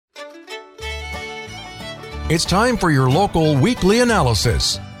It's time for your local weekly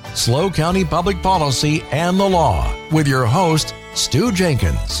analysis. SLO County Public Policy and the Law with your host, Stu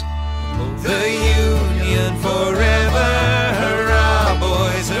Jenkins. The Union forever, hurrah,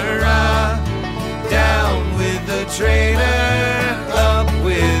 boys, hurrah. Down with the traitor, up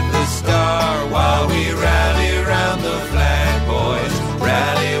with the star. While we rally round the flag, boys,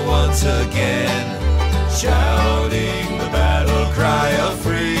 rally once again, shouting the battle cry of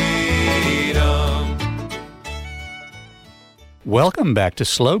freedom. Welcome back to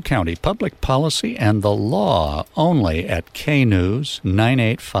SLO County Public Policy and the Law, only at K-News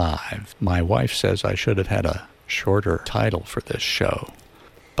 985. My wife says I should have had a shorter title for this show,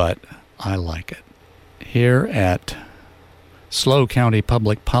 but I like it. Here at SLO County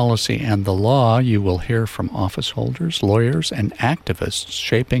Public Policy and the Law, you will hear from office holders, lawyers, and activists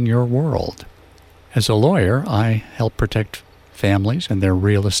shaping your world. As a lawyer, I help protect families and their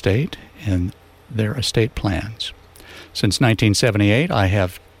real estate and their estate plans. Since 1978, I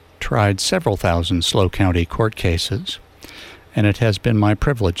have tried several thousand SLO County court cases, and it has been my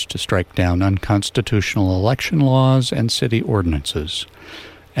privilege to strike down unconstitutional election laws and city ordinances,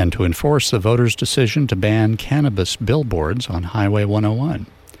 and to enforce the voters' decision to ban cannabis billboards on Highway 101.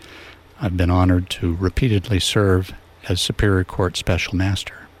 I've been honored to repeatedly serve as Superior Court Special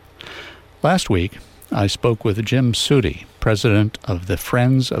Master. Last week, I spoke with Jim Sudi, president of the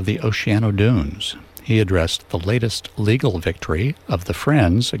Friends of the Oceano Dunes. He addressed the latest legal victory of the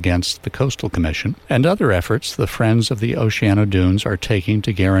Friends against the Coastal Commission and other efforts the Friends of the Oceano Dunes are taking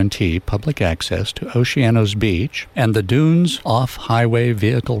to guarantee public access to Oceano's Beach and the Dunes Off-Highway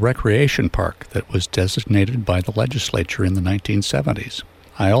Vehicle Recreation Park that was designated by the legislature in the 1970s.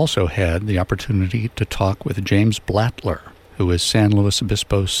 I also had the opportunity to talk with James Blattler, who is San Luis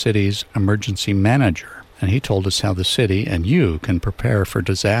Obispo City's emergency manager, and he told us how the city and you can prepare for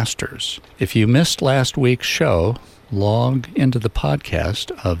disasters. If you missed last week's show, log into the podcast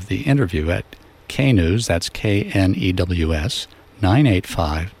of the interview at KNews, that's KNEWS,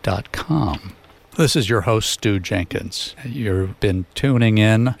 985.com. This is your host, Stu Jenkins. You've been tuning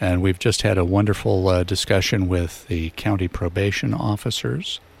in, and we've just had a wonderful discussion with the county probation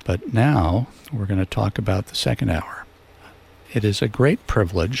officers. But now we're going to talk about the second hour. It is a great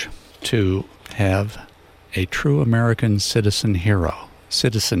privilege to have a true American citizen hero.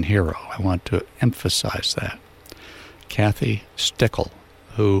 I want to emphasize that. Kathy Stickel,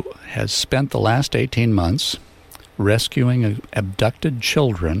 who has spent the last 18 months rescuing abducted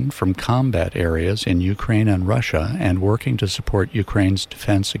children from combat areas in Ukraine and Russia and working to support Ukraine's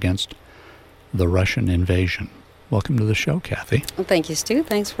defense against the Russian invasion. Welcome to the show, Kathy. Well, thank you, Stu.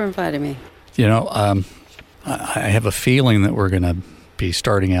 Thanks for inviting me. You know, I have a feeling that we're going to be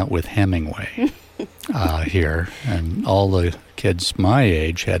starting out with Hemingway. Here, and all the kids my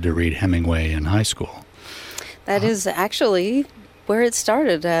age had to read Hemingway in high school. That is actually where it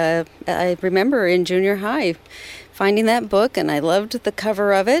started. I remember in junior high finding that book, and I loved the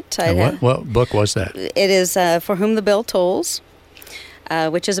cover of it. What book was that? It is For Whom the Bell Tolls,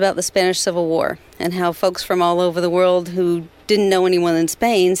 which is about the Spanish Civil War, and how folks from all over the world who didn't know anyone in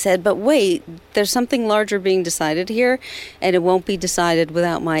Spain said, but wait, there's something larger being decided here, and it won't be decided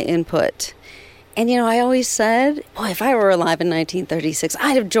without my input. And, you know, I always said, boy, if I were alive in 1936,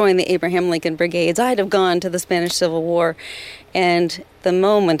 I'd have joined the Abraham Lincoln Brigades. I'd have gone to the Spanish Civil War. And the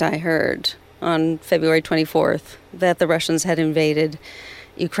moment I heard on February 24th that the Russians had invaded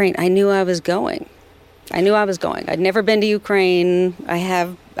Ukraine, I knew I was going. I'd never been to Ukraine.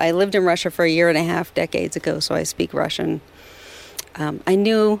 I lived in Russia for 1.5 years, decades ago, so I speak Russian. I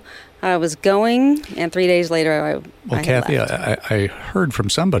knew I was going, and 3 days later I had Kathy, left. I heard from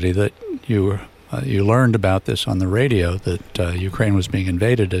somebody that you learned about this on the radio, that Ukraine was being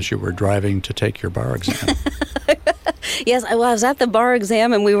invaded as you were driving to take your bar exam. Yes, I was at the bar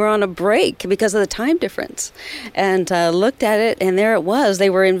exam, and we were on a break because of the time difference. And looked at it, and there it was. They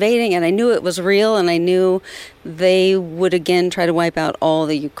were invading, and I knew it was real, and I knew they would again try to wipe out all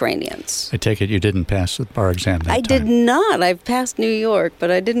the Ukrainians. I take it you didn't pass the bar exam that time. I did not. I've passed New York, but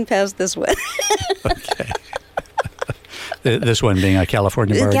I didn't pass this one. Okay. This one being a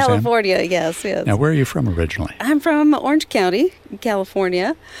California bar exam? California, yes. Now, where are you from originally? I'm from Orange County,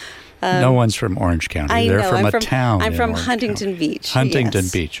 California. No one's from Orange County. I They're know. from I'm a town. I'm from Orange Huntington County. Beach. Huntington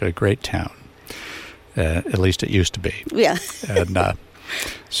yes. Beach, a great town. At least it used to be. Yeah. And and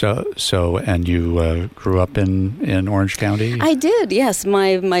you grew up in Orange County? I did. Yes,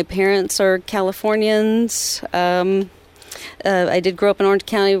 my parents are Californians. I did grow up in Orange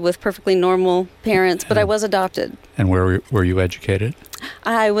County with perfectly normal parents, but I was adopted. And where were you educated?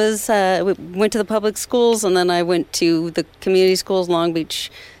 I went to the public schools, and then I went to the community schools, Long Beach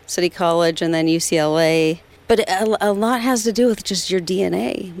City College, and then UCLA. But a lot has to do with just your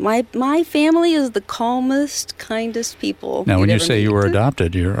DNA. My family is the calmest, kindest people. Now, when you'd you ever say you meet. were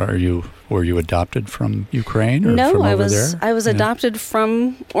adopted, were you adopted from Ukraine or No, from I over was there? I was adopted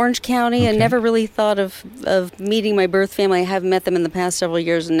from Orange County and Okay. never really thought of meeting my birth family. I have met them in the past several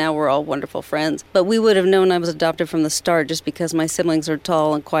years, and now we're all wonderful friends. But we would have known I was adopted from the start just because my siblings are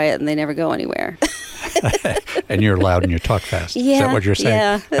tall and quiet and they never go anywhere. And you're loud and you talk fast. Yeah, Is that what you're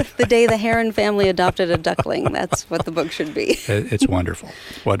saying? Yeah, the day the Heron family adopted a duckling. That's what the book should be. It's wonderful.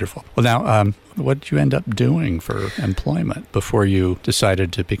 Wonderful. Well, now, what did you end up doing for employment before you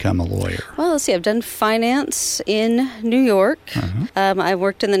decided to become a lawyer? Well, let's see. I've done finance in New York. I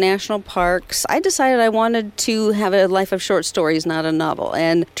worked in the national parks. I decided I wanted to have a life of short stories, not a novel,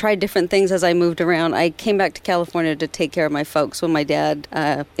 and tried different things as I moved around. I came back to California to take care of my folks when my dad,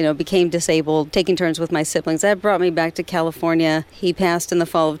 became disabled, taking turns with my siblings. That brought me back to California. He passed in the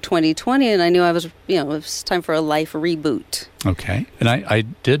fall of 2020, and I knew I was, it was time for a life reboot. Okay. And I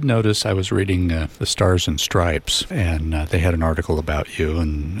did notice, I was reading The Stars and Stripes, and they had an article about you,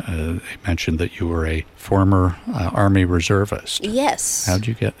 and they mentioned that you were a former Army reservist. Yes. How'd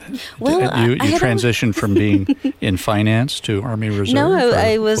you get? Well, you I had transitioned from being in finance to Army Reserve? No, or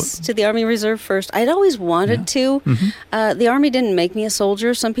I was to the Army Reserve first. I'd always wanted to. The Army didn't make me a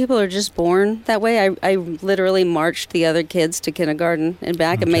soldier. Some people are just born that way. I literally marched the other kids to kindergarten and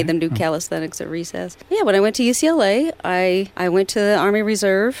back and made them do calisthenics at recess. Yeah, when I went to UCLA, I went to the Army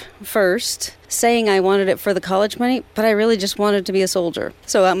Reserve first, saying I wanted it for the college money, but I really just wanted to be a soldier.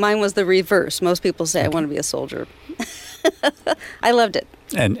 So mine was the reverse. Most people say I want to be a soldier. I loved it.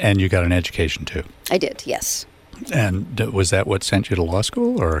 And you got an education too. I did, yes. And was that what sent you to law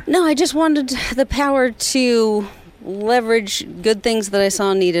school, or? No, I just wanted the power to leverage good things that I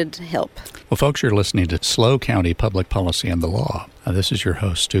saw needed help. Well, folks, you're listening to SLO County Public Policy and the Law. This is your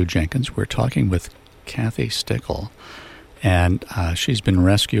host, Stu Jenkins. We're talking with Kathy Stickel, and she's been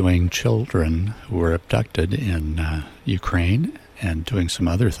rescuing children who were abducted in Ukraine and doing some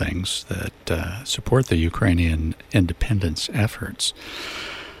other things that support the Ukrainian independence efforts.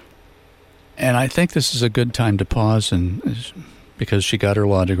 And I think this is a good time to pause, and because she got her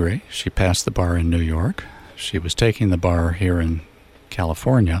law degree. She passed the bar in New York. She was taking the bar here in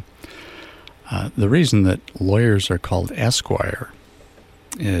California. The reason that lawyers are called Esquire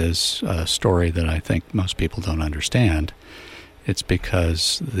is a story that I think most people don't understand. It's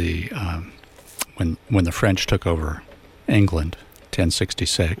because when the French took over England,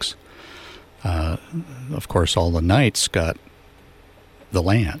 1066, of course all the knights got the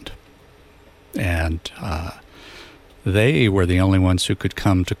land, and they were the only ones who could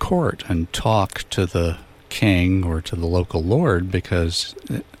come to court and talk to the king or to the local lord, because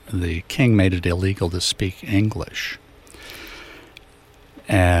the king made it illegal to speak English.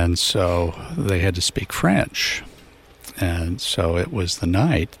 And so they had to speak French. And so it was the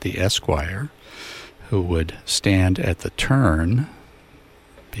knight, the esquire, who would stand at the turn,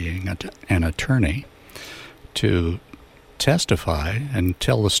 being an attorney, to testify and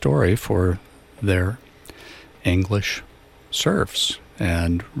tell the story for their English serfs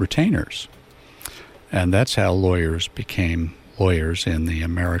and retainers. And that's how lawyers became lawyers in the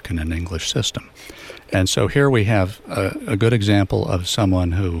American and English system. And so here we have a good example of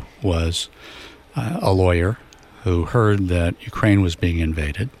someone who was a lawyer who heard that Ukraine was being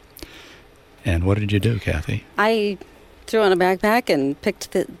invaded. And what did you do, Kathy? I threw on a backpack and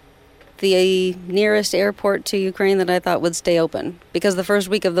picked the nearest airport to Ukraine that I thought would stay open. Because the first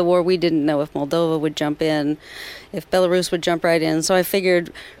week of the war, we didn't know if Moldova would jump in, if Belarus would jump right in. So I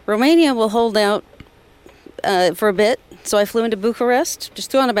figured Romania will hold out for a bit. So I flew into Bucharest,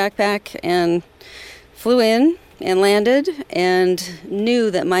 just threw on a backpack and flew in and landed, and knew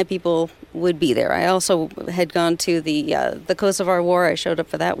that my people would be there. I also had gone to the Kosovar War. I showed up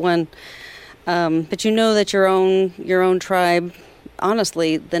for that one. But you know that your own tribe,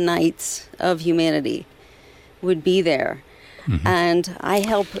 honestly, the knights of humanity, would be there. Mm-hmm. And I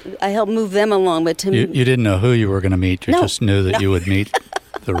help move them along. But to you didn't know who you were going to meet. You just knew that no. you would meet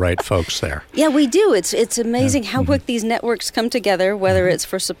the right folks there. Yeah, we do. It's amazing how quick these networks come together, whether it's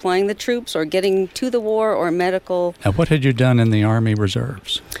for supplying the troops or getting to the war or medical. Now, what had you done in the Army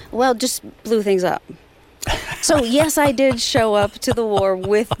Reserves? Well, just blew things up. So, yes, I did show up to the war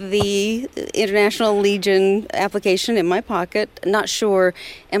with the International Legion application in my pocket. Not sure,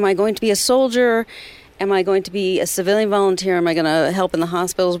 am I going to be a soldier? Am I going to be a civilian volunteer? Am I going to help in the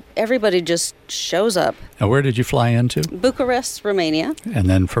hospitals? Everybody just shows up. Now, where did you fly into? Bucharest, Romania. And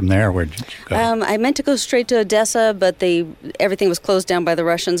then from there, where did you go? I meant to go straight to Odessa, but everything was closed down by the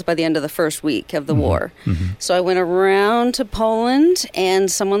Russians by the end of the first week of the war. Mm-hmm. So I went around to Poland,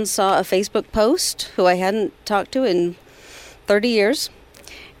 and someone saw a Facebook post who I hadn't talked to in 30 years.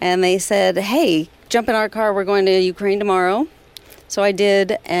 And they said, hey, jump in our car. We're going to Ukraine tomorrow. So I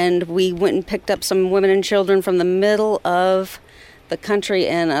did, and we went and picked up some women and children from the middle of the country.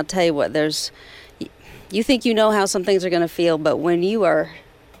 And I'll tell you what, you think you know how some things are going to feel, but when you are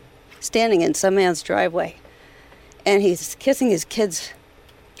standing in some man's driveway and he's kissing his kids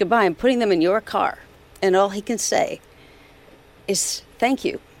goodbye and putting them in your car, and all he can say is thank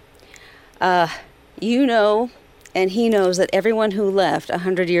you, you know, and he knows that everyone who left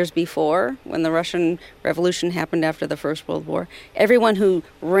 100 years before, when the Russian Revolution happened after the First World War, everyone who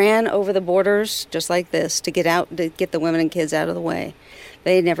ran over the borders just like this to get the women and kids out of the way,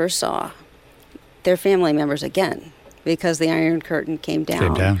 they never saw their family members again because the Iron Curtain came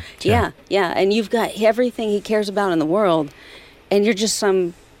down. Yeah. And you've got everything he cares about in the world, and you're just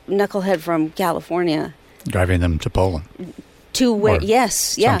some knucklehead from California. Driving them to Poland. To where?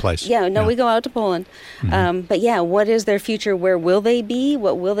 Yes. Yeah. Someplace. Yeah. No, we go out to Poland. Mm-hmm. But yeah, what is their future? Where will they be?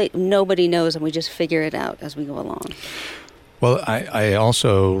 What will they? Nobody knows, and we just figure it out as we go along. Well, I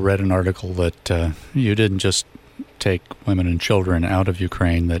also read an article that you didn't just take women and children out of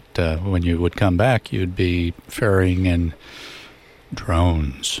Ukraine, that when you would come back, you'd be ferrying in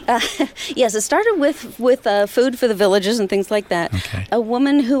drones. Yes, it started with food for the villages and things like that. Okay. A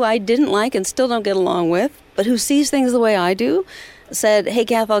woman who I didn't like and still don't get along with, but who sees things the way I do, said, hey,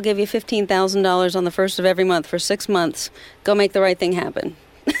 Kath, I'll give you $15,000 on the first of every month for 6 months. Go make the right thing happen.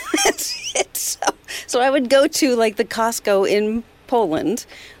 That's it. So I would go to like the Costco in Poland,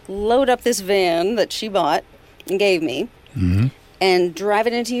 load up this van that she bought and gave me, mm-hmm. and drive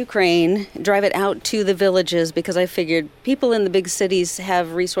it into Ukraine, drive it out to the villages, because I figured people in the big cities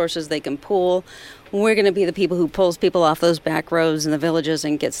have resources they can pool. We're going to be the people who pulls people off those back roads in the villages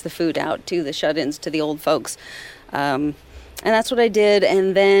and gets the food out to the shut-ins, to the old folks. And that's what I did.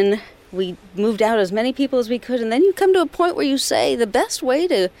 And then we moved out as many people as we could. And then you come to a point where you say the best way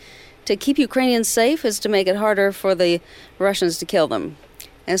to keep Ukrainians safe is to make it harder for the Russians to kill them.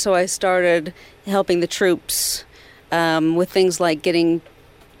 And so I started helping the troops with things like getting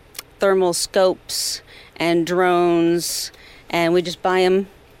thermal scopes and drones, and we just buy them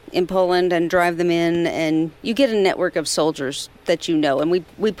in Poland and drive them in, and you get a network of soldiers that you know, and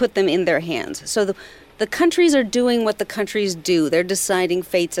we put them in their hands. So the countries are doing what the countries do. They're deciding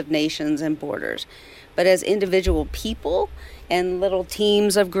fates of nations and borders. But as individual people and little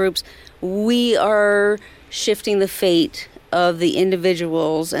teams of groups, we are shifting the fate of the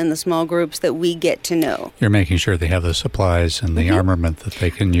individuals and the small groups that we get to know. You're making sure they have the supplies and the mm-hmm. armament that they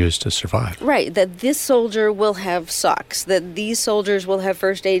can use to survive. Right, that this soldier will have socks, that these soldiers will have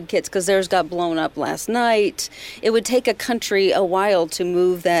first aid kits because theirs got blown up last night. It would take a country a while to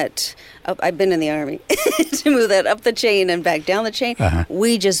move that up. I've been in the Army. To move that up the chain and back down the chain. Uh-huh.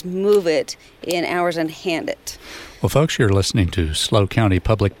 We just move it in hours and hand it. Well, folks, you're listening to SLO County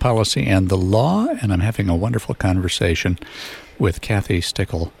Public Policy and the Law, and I'm having a wonderful conversation with Kathy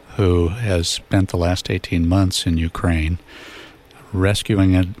Stickel, who has spent the last 18 months in Ukraine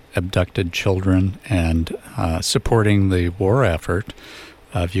rescuing abducted children and supporting the war effort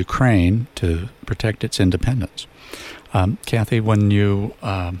of Ukraine to protect its independence. Kathy, when you...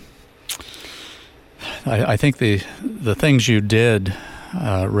 I think the things you did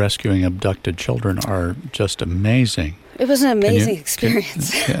rescuing abducted children are just amazing. It was an amazing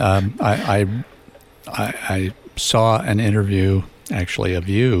experience. I saw an interview, actually, of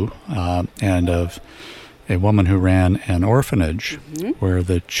you and of a woman who ran an orphanage mm-hmm. where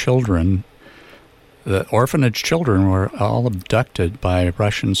the orphanage children were all abducted by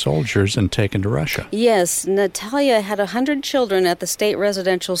Russian soldiers and taken to Russia. Yes, Natalia had 100 children at the state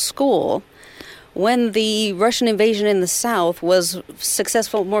residential school when the Russian invasion in the south was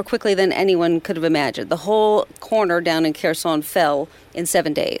successful more quickly than anyone could have imagined. The whole corner down in Kherson fell in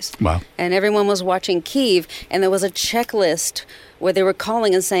 7 days. Wow. And everyone was watching Kyiv, and there was a checklist where they were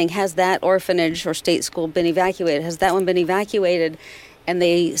calling and saying, has that orphanage or state school been evacuated? Has that one been evacuated?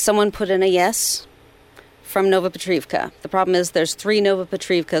 And someone put in a yes from Novopetrivka. The problem is there's 3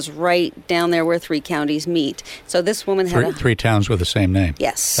 Novopetrivkas right down there where 3 counties meet. So this woman had 3 towns with the same name.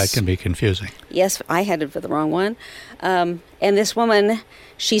 Yes. That can be confusing. Yes, I headed for the wrong one. And this woman,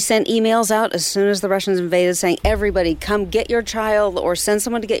 she sent emails out as soon as the Russians invaded saying, everybody come get your child or send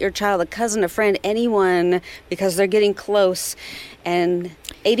someone to get your child, a cousin, a friend, anyone, because they're getting close. And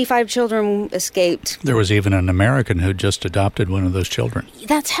 85 children escaped. There was even an American who just adopted one of those children.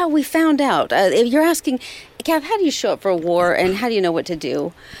 That's how we found out. If you're asking, Cav, how do you show up for a war and how do you know what to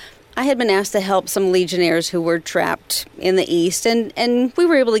do? I had been asked to help some legionnaires who were trapped in the East, and we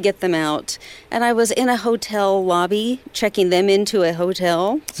were able to get them out. And I was in a hotel lobby checking them into a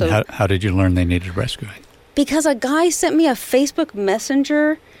hotel. So How did you learn they needed rescuing? Because a guy sent me a Facebook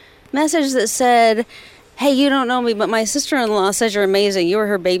Messenger message that said, hey, you don't know me, but my sister-in-law says you're amazing. You were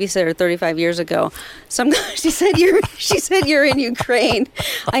her babysitter 35 years ago. She said you're in Ukraine.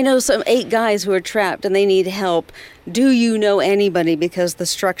 I know 8 guys who are trapped and they need help. Do you know anybody? Because the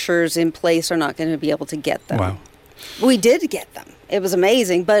structures in place are not going to be able to get them. Wow. We did get them. It was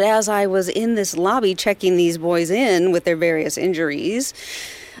amazing. But as I was in this lobby checking these boys in with their various injuries,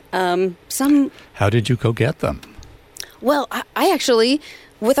 How did you go get them? Well, I actually,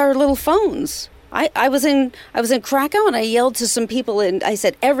 with our little phones. I was in Krakow and I yelled to some people and I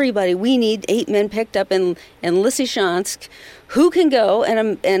said, everybody, we need 8 men picked up in Lysychansk. Who can go?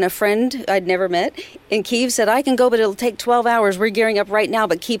 And a friend I'd never met in Kyiv said, I can go, but it'll take 12 hours. We're gearing up right now,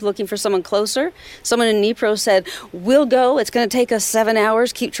 but keep looking for someone closer. Someone in Dnipro said, we'll go. It's going to take us 7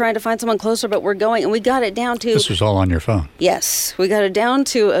 hours. Keep trying to find someone closer, but we're going. And we got it down to... This was all on your phone? Yes. We got it down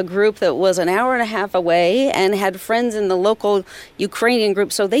to a group that was an hour and a half away and had friends in the local Ukrainian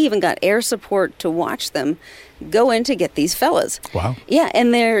group, so they even got air support to watch them go in to get these fellas. Wow. Yeah,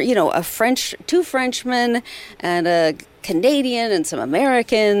 and they're, 2 Frenchmen and a Canadian and some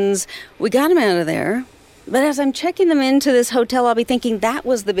Americans. We got them out of there. But as I'm checking them into this hotel, I'll be thinking that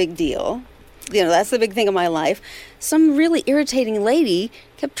was the big deal. That's the big thing of my life. Some really irritating lady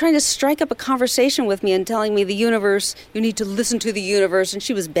kept trying to strike up a conversation with me and telling me the universe, you need to listen to the universe, and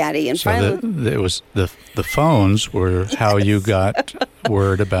she was batty. And so finally, it was the phones were how you got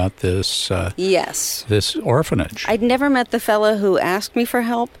word about this. Yes, this orphanage. I'd never met the fella who asked me for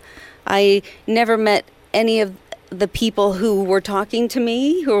help. I never met any of the people who were talking to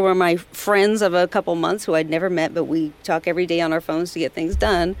me, who were my friends of a couple months, who I'd never met, but we talk every day on our phones to get things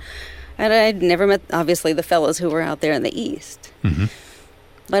done. And I'd never met, obviously, the fellows who were out there in the East. Mm-hmm.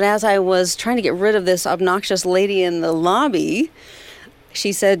 But as I was trying to get rid of this obnoxious lady in the lobby,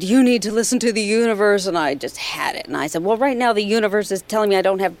 she said, you need to listen to the universe. And I just had it. And I said, well, right now the universe is telling me I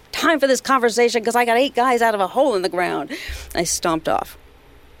don't have time for this conversation because I got 8 guys out of a hole in the ground. I stomped off.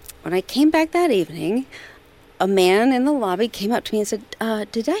 When I came back that evening, a man in the lobby came up to me and said,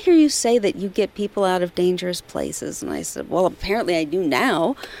 did I hear you say that you get people out of dangerous places? And I said, well, apparently I do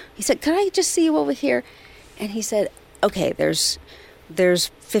now. He said, could I just see you over here? And he said, okay, there's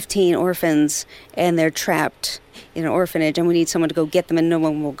 15 orphans and they're trapped in an orphanage and we need someone to go get them, and no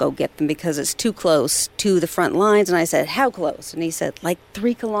one will go get them because it's too close to the front lines. And I said, how close? And he said, like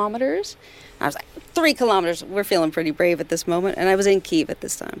 3 kilometers. I was like, 3 kilometers. We're feeling pretty brave at this moment. And I was in Kyiv at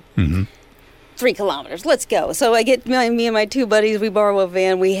this time. Mm-hmm. 3 kilometers, let's go. So I get me and my 2 buddies, we borrow a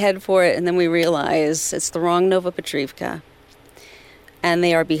van, we head for it, and then we realize it's the wrong Novopetrivka. And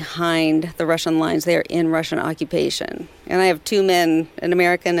they are behind the Russian lines. They are in Russian occupation. And I have 2 men, an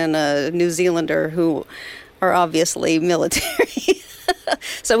American and a New Zealander, who are obviously military.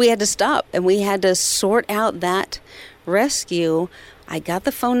 So we had to stop, and we had to sort out that rescue. I got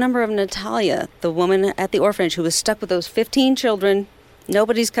the phone number of Natalia, the woman at the orphanage who was stuck with those 15 children.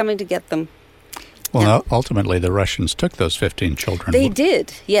 Nobody's coming to get them. Well, ultimately, the Russians took those 15 children. They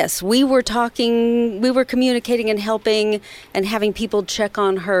did, yes. We were communicating and helping and having people check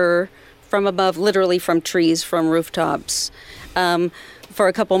on her from above, literally from trees, from rooftops, for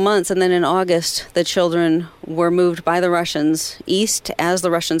a couple months. And then in August, the children were moved by the Russians east as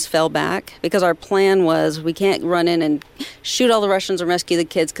the Russians fell back, because our plan was we can't run in and shoot all the Russians and rescue the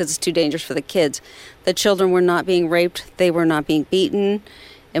kids because it's too dangerous for the kids. The children were not being raped. They were not being beaten,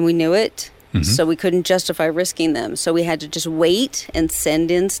 and we knew it. Mm-hmm. So we couldn't justify risking them. So we had to just wait and send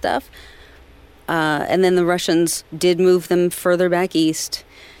in stuff. And then the Russians did move them further back east.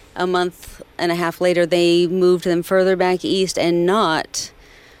 A month and a half later, they moved them further back east, and not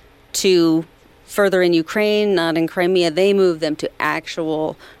to further in Ukraine, not in Crimea. They moved them to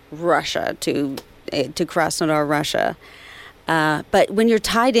actual Russia, to Krasnodar, Russia. But when you're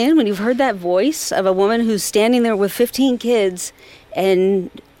tied in, when you've heard that voice of a woman who's standing there with 15 kids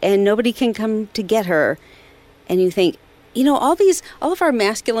and nobody can come to get her, and you think, all of our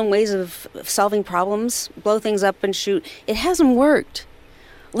masculine ways of solving problems, blow things up and shoot, it hasn't worked.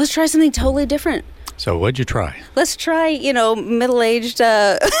 Let's try something totally different. So what'd you try? Let's try, middle-aged,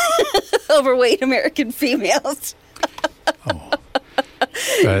 overweight American females.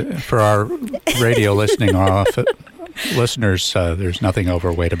 For our radio listeners, there's nothing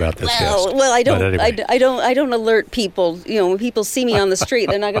overweight about this guest. Well, I don't. But anyway. I don't alert people. When people see me on the street,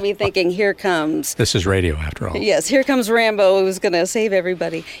 they're not going to be thinking, "Here comes." This is radio, after all. Yes, here comes Rambo, who's going to save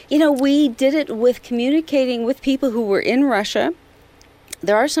everybody. We did it with communicating with people who were in Russia.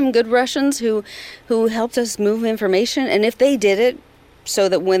 There are some good Russians who helped us move information, and if they did it so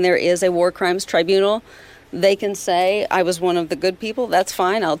that when there is a war crimes tribunal, they can say, I was one of the good people, that's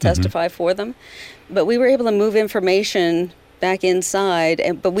fine, I'll testify for them. But we were able to move information back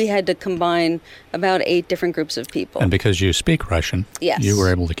inside, but we had to combine about 8 different groups of people. And because you speak Russian, yes, you were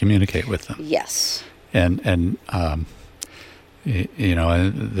able to communicate with them. Yes. And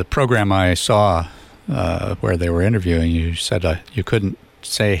the program I saw where they were interviewing you said you couldn't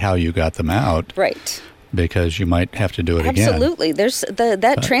say how you got them out. Right. Because you might have to do it again. Absolutely. There's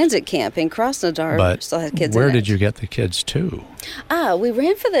that transit camp in Krasnodar still has kids in it. Where did you get the kids to? We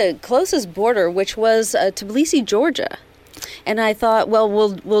ran for the closest border, which was Tbilisi, Georgia. And I thought, well,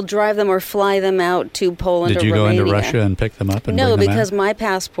 we'll drive them or fly them out to Poland or Romania. Did you go into Russia and pick them up and No, bring them because out? my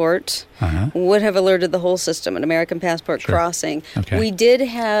passport would have alerted the whole system, an American passport crossing. Okay. We did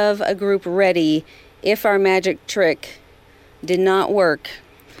have a group ready if our magic trick did not work.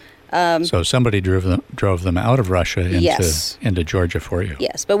 So somebody drove them out of Russia into Georgia for you.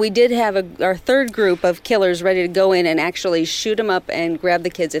 Yes, but we did have our third group of killers ready to go in and actually shoot them up and grab the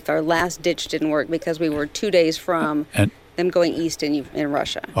kids if our last ditch didn't work, because we were 2 days from them going east in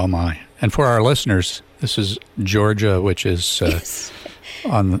Russia. Oh my! And for our listeners, this is Georgia, which is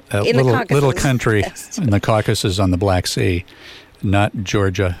on a little country in the Caucasus on the Black Sea, not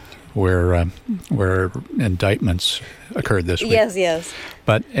Georgia, where indictments occurred this week. Yes.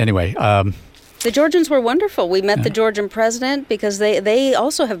 But anyway, the Georgians were wonderful. We met the Georgian president because they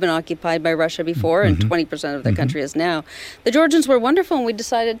also have been occupied by Russia before, and 20% of their country is now. The Georgians were wonderful, and we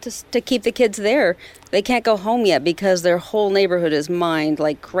decided to keep the kids there. They can't go home yet because their whole neighborhood is mined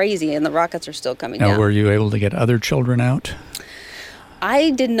like crazy, and the rockets are still coming down. Now, were you able to get other children out?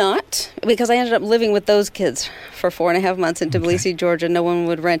 I did not, because I ended up living with those kids for 4.5 months in Tbilisi, Georgia. No one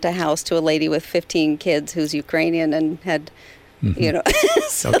would rent a house to a lady with 15 kids who's Ukrainian and had,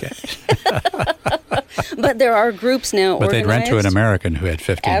 Okay. But there are groups now But organized. they'd rent to an American who had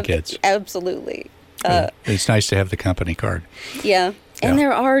 15 kids. Absolutely. It's nice to have the company card. Yeah. And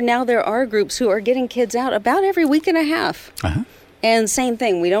there are groups who are getting kids out about every week and a half. Uh-huh. And same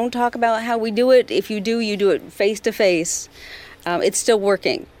thing. We don't talk about how we do it. If you do it face to face. It's still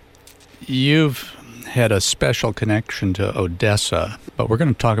working. You've had a special connection to Odessa, but we're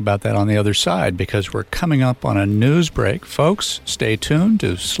going to talk about that on the other side because we're coming up on a news break. Folks, stay tuned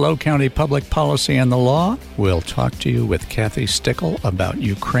to SLO County Public Policy and the Law. We'll talk to you with Kathy Stickel about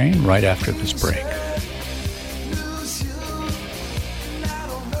Ukraine right after this break.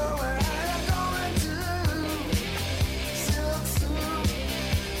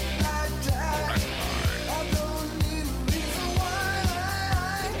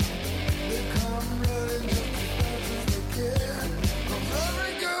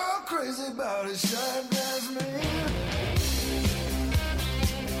 About a shine.